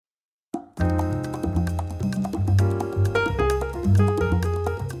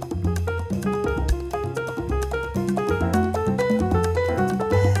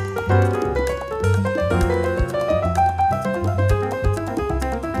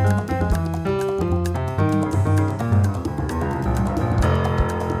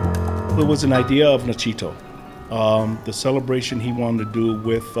It was an idea of Nachito. The celebration he wanted to do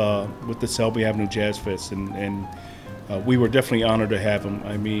with the Selby Avenue Jazz Fest, and we were definitely honored to have him.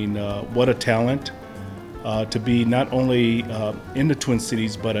 I mean, what a talent to be not only in the Twin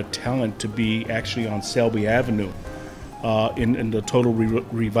Cities, but a talent to be actually on Selby Avenue in the total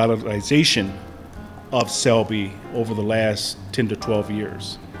revitalization of Selby over the last 10 to 12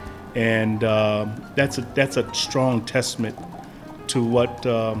 years. And that's a strong testament to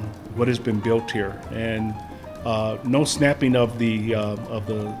what has been built here. And no snapping of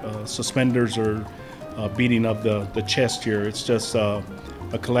the suspenders or beating of the chest here. It's just a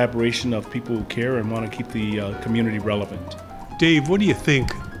collaboration of people who care and want to keep the community relevant. Dave, what do you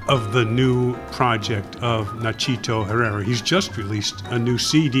think of the new project of Nachito Herrera? He's just released a new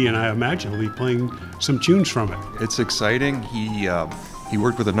CD, and I imagine he'll be playing some tunes from it. It's exciting. He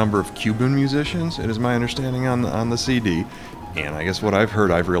worked with a number of Cuban musicians, it is my understanding, on the CD. And I guess what I've heard,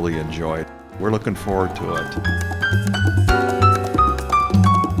 I've really enjoyed. We're looking forward to it.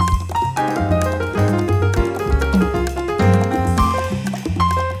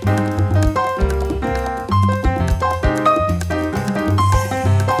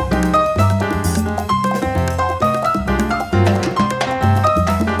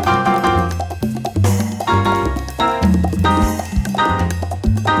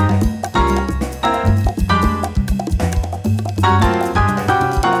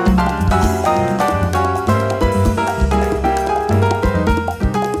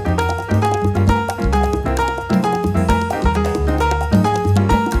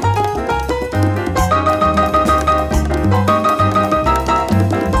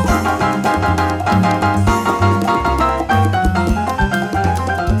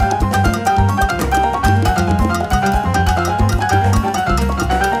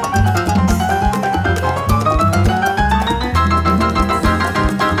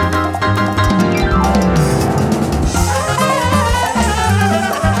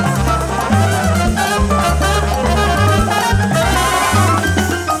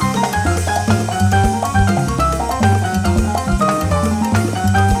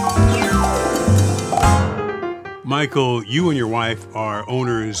 Michael, you and your wife are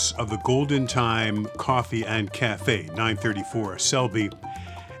owners of the Golden Time Coffee and Cafe, 934 Selby,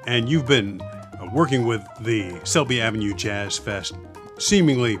 and you've been working with the Selby Avenue Jazz Fest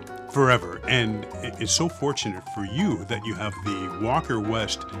seemingly forever, and it's so fortunate for you that you have the Walker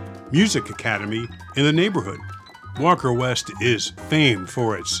West Music Academy in the neighborhood. Walker West is famed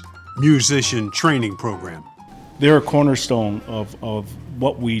for its musician training program. They're a cornerstone of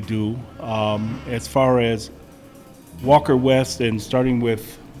what we do as far as Walker West, and starting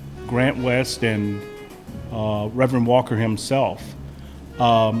with Grant West and Reverend Walker himself,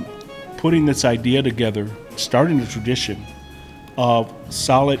 putting this idea together, starting the tradition of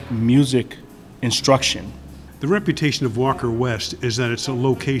solid music instruction. The reputation of Walker West is that it's a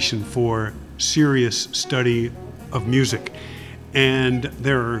location for serious study of music, and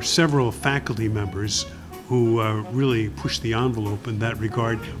there are several faculty members who really push the envelope in that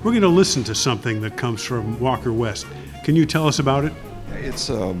regard. We're going to listen to something that comes from Walker West. Can you tell us about it? It's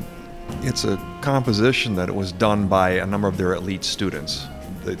a composition that was done by a number of their elite students.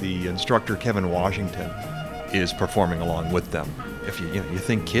 The instructor, Kevin Washington, is performing along with them. If you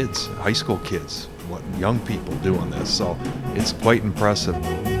think kids, high school kids, what young people doing this, so it's quite impressive.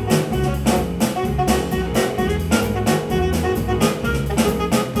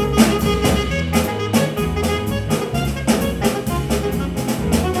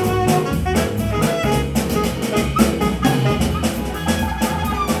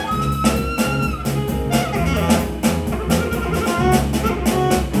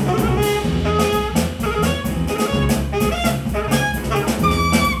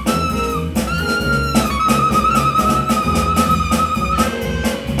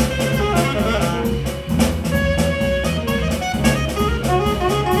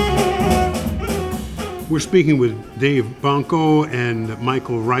 We're speaking with Dave Bonko and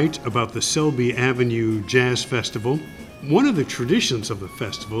Michael Wright about the Selby Avenue Jazz Festival. One of the traditions of the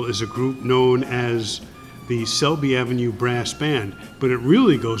festival is a group known as the Selby Avenue Brass Band, but it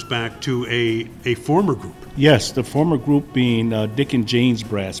really goes back to a former group. Yes, the former group being Dick and Jane's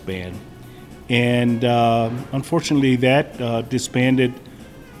Brass Band. And unfortunately that disbanded,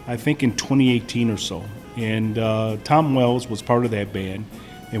 I think, in 2018 or so. And Tom Wells was part of that band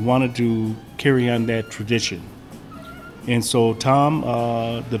and wanted to carry on that tradition. And so Tom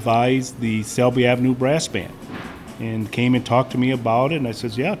devised the Selby Avenue Brass Band and came and talked to me about it, and I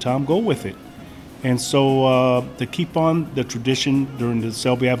said, yeah, Tom, go with it. And so to keep on the tradition during the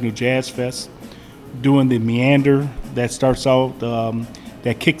Selby Avenue Jazz Fest, doing the meander that starts out,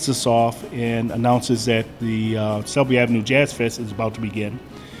 that kicks us off and announces that the Selby Avenue Jazz Fest is about to begin.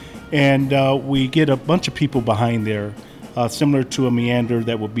 And we get a bunch of people behind there, similar to a meander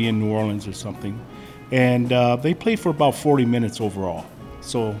that would be in New Orleans or something. And they play for about 40 minutes overall.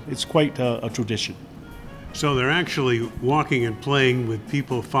 So it's quite a tradition. So they're actually walking and playing with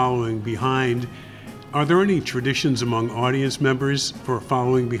people following behind. Are there any traditions among audience members for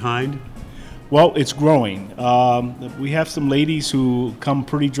following behind? Well, it's growing. We have some ladies who come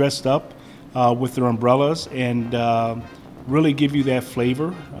pretty dressed up with their umbrellas and really give you that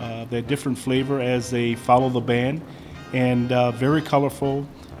flavor, that different flavor as they follow the band, and very colorful.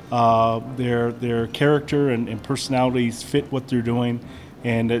 Their character and personalities fit what they're doing,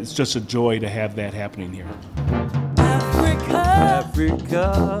 and it's just a joy to have that happening here.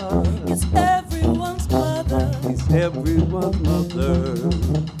 Africa is everyone's mother. Is everyone's mother.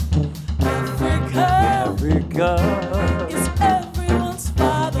 Africa is everyone's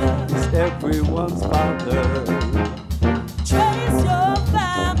father. Is everyone's father. Trace your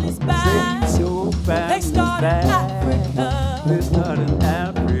families back. Trace your families back. They start in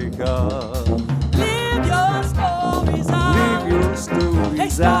Africa. Live your stories out. Live your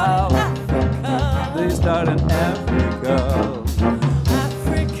stories out. They start in Africa.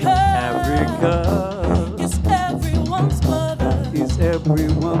 Africa is everyone's mother. Is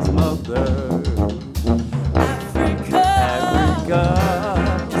everyone's mother. Africa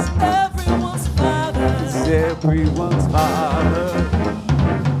is everyone's father. Is everyone's father.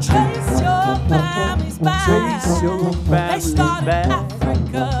 Trace your families back. Trace your families back.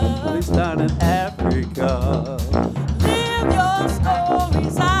 They start in Africa. Live your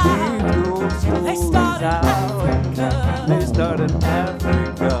stories out. Live your stories out. They start in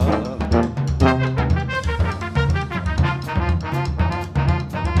Africa.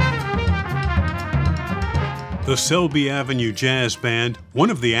 The Selby Avenue Jazz Band, one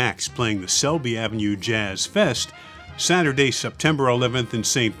of the acts playing the Selby Avenue Jazz Fest, Saturday, September 11th in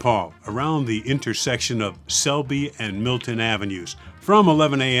St. Paul, around the intersection of Selby and Milton Avenues, from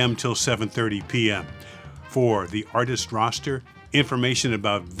 11 a.m. till 7:30 p.m. For the artist roster, information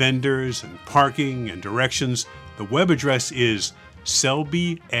about vendors and parking and directions, the web address is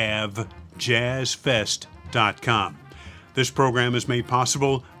selbyavjazzfest.com. This program is made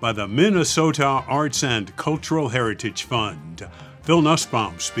possible by the Minnesota Arts and Cultural Heritage Fund. Phil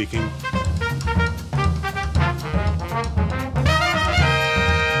Nussbaum speaking.